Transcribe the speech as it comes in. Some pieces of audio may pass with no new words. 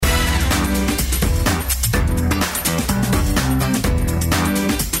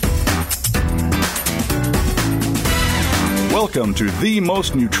Welcome to the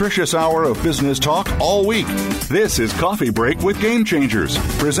most nutritious hour of business talk all week. This is Coffee Break with Game Changers,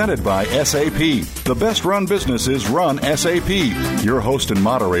 presented by SAP. The best-run businesses run SAP. Your host and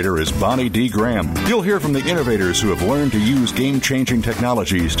moderator is Bonnie D. Graham. You'll hear from the innovators who have learned to use game-changing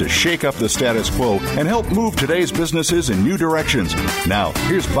technologies to shake up the status quo and help move today's businesses in new directions. Now,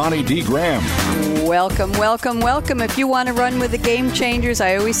 here's Bonnie D. Graham. Welcome, welcome, welcome. If you want to run with the Game Changers,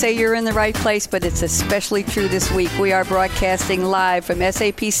 I always say you're in the right place, but it's especially true this week. We are broadcasting live from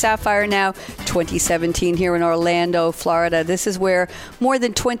SAP SAPPHIRE NOW 2017 here in Orlando, Florida. This is where more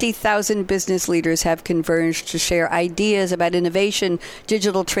than 20,000 business leaders have converged to share ideas about innovation,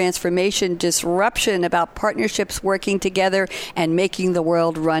 digital transformation, disruption, about partnerships working together and making the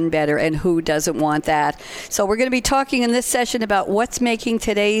world run better. And who doesn't want that? So we're going to be talking in this session about what's making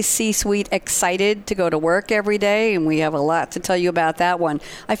today's C-suite excited to go to work every day, and we have a lot to tell you about that one.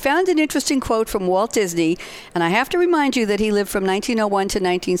 I found an interesting quote from Walt Disney, and I have to remind you that he lived from 1901 to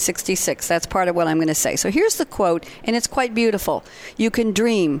 1966. That's part of what I'm going to say. So here's the quote, and it's quite beautiful. You can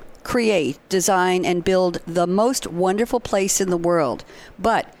dream, create, design, and build the most wonderful place in the world,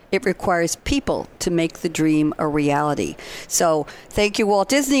 but it requires people to make the dream a reality. So thank you, Walt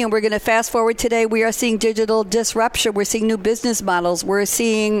Disney. And we're going to fast forward today. We are seeing digital disruption. We're seeing new business models. We're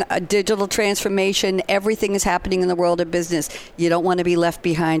seeing a digital transformation. Everything is happening in the world of business. You don't want to be left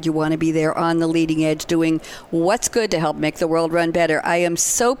behind. You want to be there on the leading edge doing what's good to help make the world run better. I am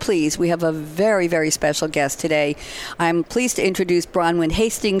so pleased. We have a very, very special guest today. I'm pleased to introduce Bronwyn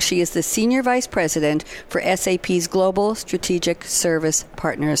Hastings. She is the Senior Vice President for SAP's Global Strategic Service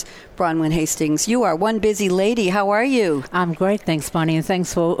Partners. Bronwyn Hastings, you are one busy lady. How are you? I'm great, thanks, Bonnie, and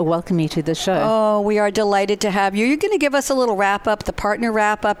thanks for welcoming me to the show. Oh, we are delighted to have you. You're going to give us a little wrap-up, the partner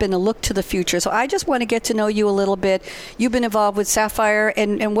wrap-up, and a look to the future. So I just want to get to know you a little bit. You've been involved with Sapphire,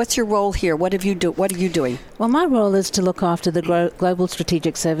 and what's your role here? What are you doing? Well, my role is to look after the global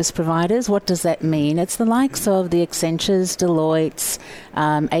strategic service providers. What does that mean? It's the likes of the Accentures, Deloitte's,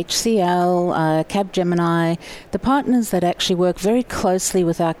 HCL, Capgemini, the partners that actually work very closely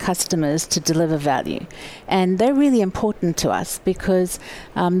with our customers to deliver value. And they're really important to us because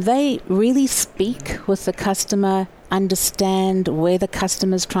they really speak with the customer, understand where the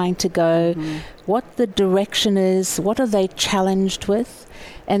customer's trying to go, what the direction is, what are they challenged with,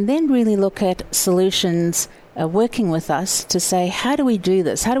 and then really look at solutions working with us to say, how do we do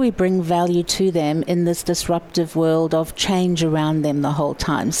this? How do we bring value to them in this disruptive world of change around them the whole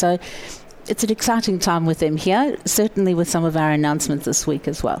time? So it's an exciting time with them here, certainly with some of our announcements this week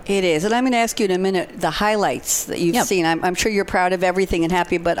as well. It is. And I'm going to ask you in a minute the highlights that you've seen. I'm sure you're proud of everything and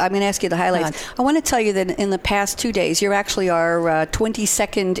happy, but I'm going to ask you the highlights. I want to tell you that in the past 2 days, you're actually our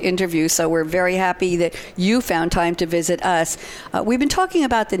 22nd interview, so we're very happy that you found time to visit us. We've been talking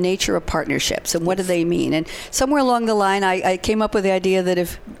about the nature of partnerships and what do they mean. And somewhere along the line, I came up with the idea that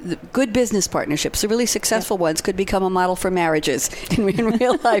if good business partnerships, the really successful ones, could become a model for marriages in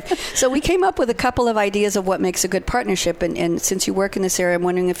real life. So we came up with a couple of ideas of what makes a good partnership, and since you work in this area, I'm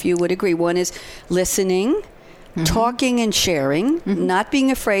wondering if you would agree. One is listening, talking and sharing, not being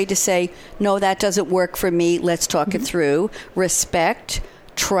afraid to say, no, that doesn't work for me, let's talk it through, respect,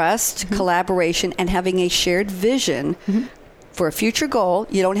 trust, collaboration, and having a shared vision for a future goal.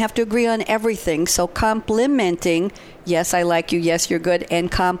 You don't have to agree on everything, so complementing, yes, I like you, yes, you're good,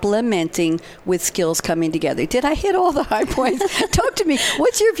 and complementing with skills coming together. Did I hit all the high points? Talk to me.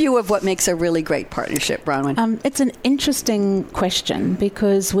 What's your view of what makes a really great partnership, Bronwyn? It's an interesting question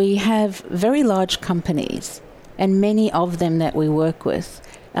because we have very large companies, and many of them that we work with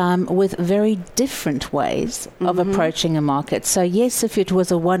very different ways of approaching a market. So yes, if it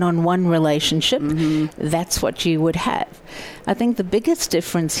was a one-on-one relationship, that's what you would have. I think the biggest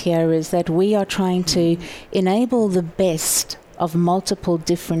difference here is that we are trying to enable the best of multiple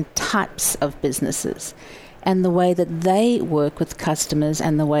different types of businesses and the way that they work with customers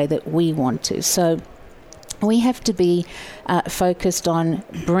and the way that we want to. So we have to be focused on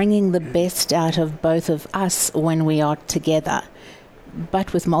bringing the best out of both of us when we are together,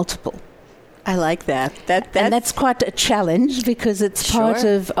 but with multiple. I like that. And that's quite a challenge because it's part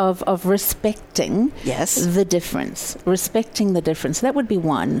of respecting the difference. Respecting the difference. That would be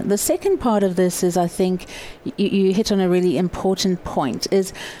one. The second part of this is, I think, you hit on a really important point,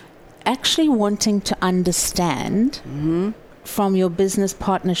 is actually wanting to understand from your business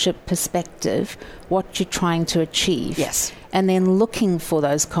partnership perspective what you're trying to achieve. Yes. And then looking for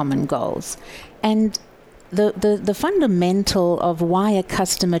those common goals. And the fundamental of why a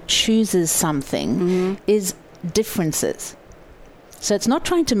customer chooses something is differences. So it's not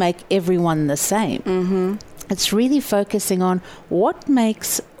trying to make everyone the same. It's really focusing on what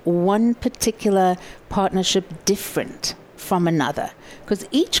makes one particular partnership different from another, because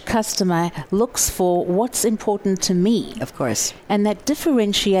each customer looks for what's important to me. Of course. And that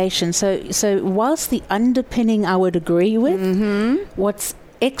differentiation. So whilst the underpinning I would agree with, what's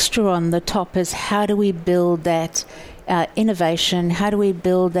extra on the top is how do we build that innovation, how do we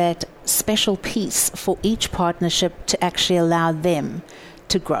build that special piece for each partnership to actually allow them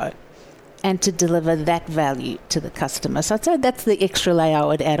to grow and to deliver that value to the customer. So I'd say that's the extra layer I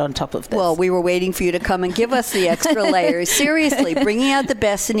would add on top of this. Well, we were waiting for you to come and give us the extra layer. Seriously, bringing out the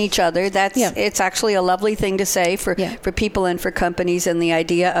best in each other. It's actually a lovely thing to say for people and for companies, and the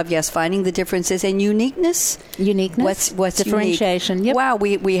idea of, finding the differences and uniqueness. What's differentiation. Unique? Yep. Wow,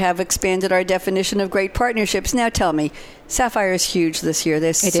 we have expanded our definition of great partnerships. Now tell me, Sapphire is huge this year.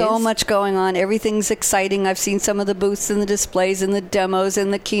 There's so much going on. Everything's exciting. I've seen some of the booths and the displays and the demos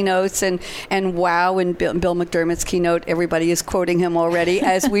and the keynotes and wow, and Bill McDermott's keynote, everybody is quoting him already,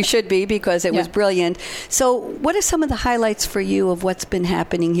 as we should be, because it was brilliant. So what are some of the highlights for you of what's been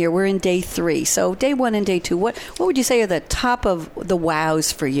happening here? We're in day 3. So day 1 and day 2, what would you say are the top of the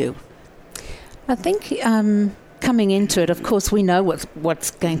wows for you? I think coming into it, of course, we know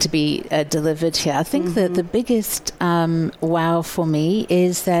what's going to be delivered here. I think that the biggest wow for me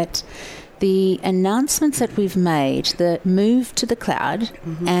is that the announcements that we've made, the move to the cloud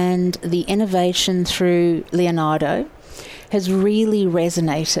and the innovation through Leonardo has really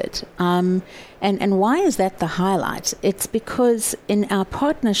resonated. And why is that the highlight? It's because in our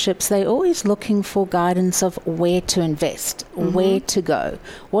partnerships, they're always looking for guidance of where to invest, where to go,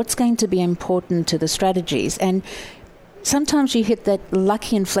 what's going to be important to the strategies. And sometimes you hit that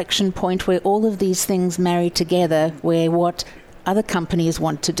lucky inflection point where all of these things marry together, where what other companies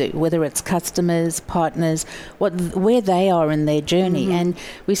want to do, whether it's customers, partners, where they are in their journey. And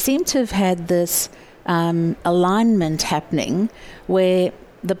we seem to have had this alignment happening where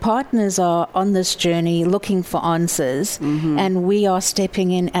the partners are on this journey looking for answers, and we are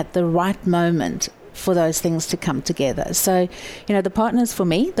stepping in at the right moment for those things to come together. So, the partners for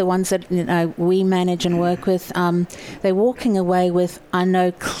me, the ones that we manage and work with, they're walking away with, I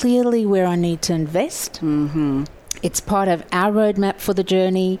know clearly where I need to invest. It's part of our roadmap for the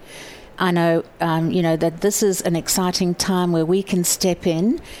journey. I know, that this is an exciting time where we can step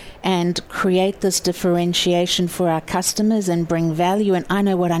in and create this differentiation for our customers and bring value, and I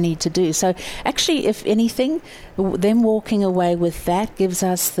know what I need to do. So actually, if anything, them walking away with that gives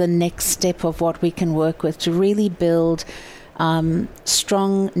us the next step of what we can work with to really build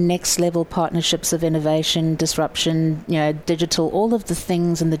strong next-level partnerships of innovation, disruption, digital, all of the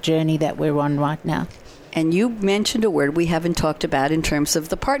things in the journey that we're on right now. And you mentioned a word we haven't talked about in terms of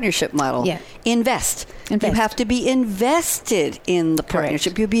the partnership model. Invest. You have to be invested in the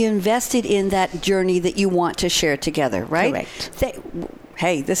partnership. You'll be invested in that journey that you want to share together, right? Correct.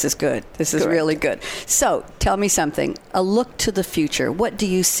 Hey, this is good. This is really good. So tell me something. A look to the future. What do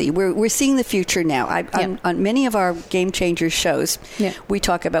you see? We're seeing the future now. On many of our Game Changers shows, we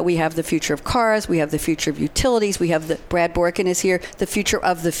talk about, we have the future of cars, we have the future of utilities, we have Brad Borkin is here, the future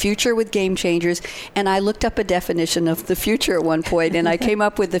of the future with Game Changers. And I looked up a definition of the future at one point, and I came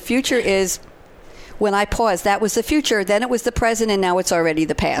up with the future is, when I paused, that was the future, then it was the present, and now it's already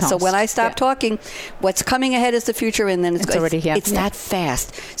the past. So when I stop talking, what's coming ahead is the future, and then it's already here. It's that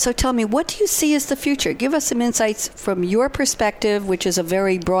fast. So tell me, what do you see as the future? Give us some insights from your perspective, which is a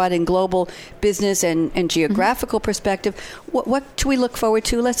very broad and global business and geographical perspective. What do we look forward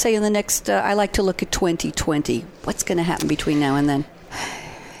to? Let's say in the next, I like to look at 2020. What's going to happen between now and then?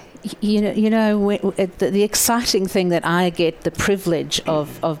 The exciting thing that I get the privilege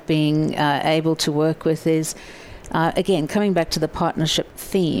of being able to work with is, again, coming back to the partnership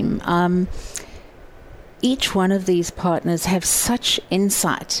theme, each one of these partners have such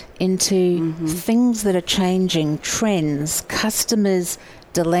insight into things that are changing, trends, customers'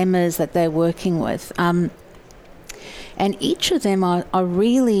 dilemmas that they're working with. And each of them are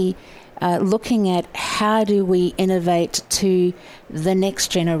really looking at how do we innovate to the next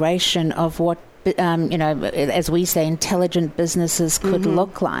generation of what, as we say, intelligent businesses could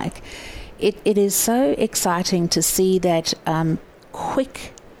look like. It is so exciting to see that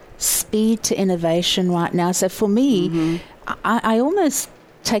quick speed to innovation right now. So for me, I almost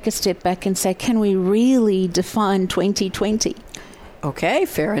take a step back and say, can we really define 2020? Okay,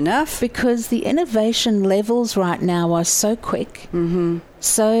 fair enough. Because the innovation levels right now are so quick.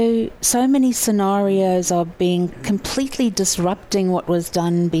 So many scenarios are being completely disrupting what was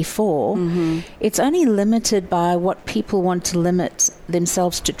done before. It's only limited by what people want to limit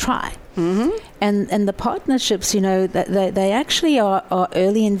themselves to try. And the partnerships, they actually are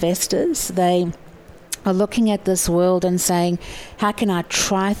early investors. They are looking at this world and saying, how can I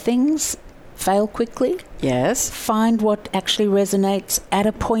try things fail quickly. Yes. Find what actually resonates at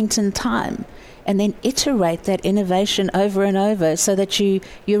a point in time, and then iterate that innovation over and over so that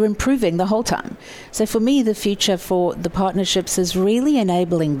you're improving the whole time. So for me, the future for the partnerships is really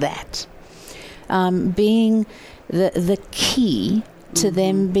enabling that, being the key to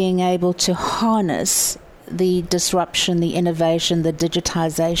them being able to harness the disruption, the innovation, the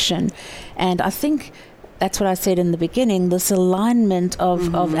digitization. And I think that's what I said in the beginning, this alignment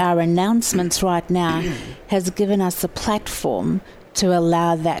of our announcements right now has given us a platform to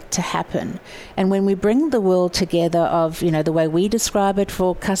allow that to happen. And when we bring the world together of, the way we describe it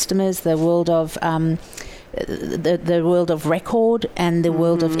for customers, the world of the world of record and the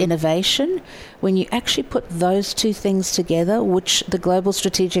world of innovation, when you actually put those two things together, which the global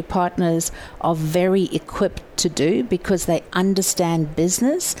strategic partners are very equipped to do because they understand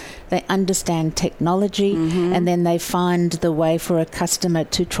business, they understand technology, and then they find the way for a customer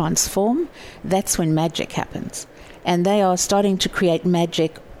to transform, that's when magic happens. And they are starting to create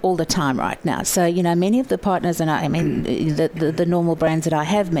magic all the time right now. So, many of the partners, and the normal brands that I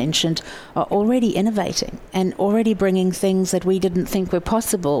have mentioned, are already innovating and already bringing things that we didn't think were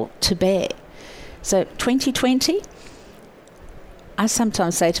possible to bear. So 2020, I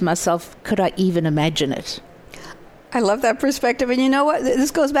sometimes say to myself, could I even imagine it? I love that perspective. And you know what?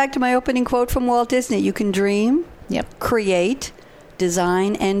 This goes back to my opening quote from Walt Disney. You can dream, create,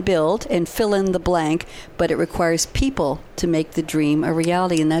 design, and build, and fill in the blank, but it requires people to make the dream a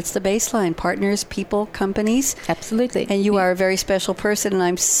reality. And that's the baseline. Partners, people, companies. Absolutely. And you are a very special person, and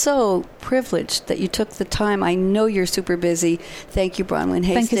I'm so privileged that you took the time. I know you're super busy. Thank you, Bronwyn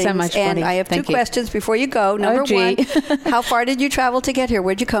Hastings. Thank you so much, And Bonnie. I have two questions before you go. Number one, how far did you travel to get here?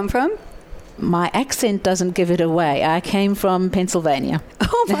 Where'd you come from? My accent doesn't give it away. I came from Pennsylvania.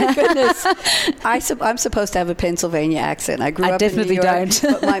 Oh, my goodness. I'm supposed to have a Pennsylvania accent. I grew up in New York. I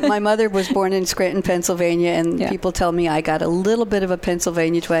definitely don't. But my mother was born in Scranton, Pennsylvania, and people tell me I got a little bit of a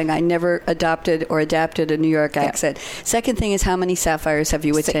Pennsylvania twang. I never adopted or adapted a New York accent. Second thing is, how many Sapphires have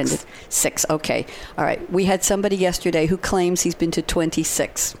you attended? 6. Okay. All right. We had somebody yesterday who claims he's been to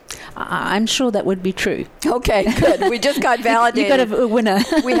 26. I'm sure that would be true. Okay, good. We just got validated. You got a winner.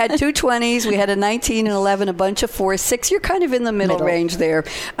 We had 2 20s. We had a 19 and 11, a bunch of 4s, 6. You're kind of in the middle range there.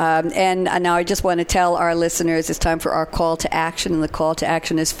 And now I just want to tell our listeners it's time for our call to action. And the call to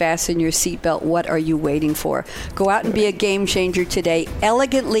action is fasten your seatbelt. What are you waiting for? Go out and be a game changer today,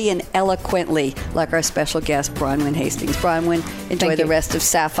 elegantly and eloquently, like our special guest, Bronwyn Hastings. Bronwyn, enjoy the rest of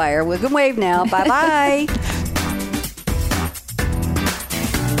Sapphire. We can wave now. Bye-bye.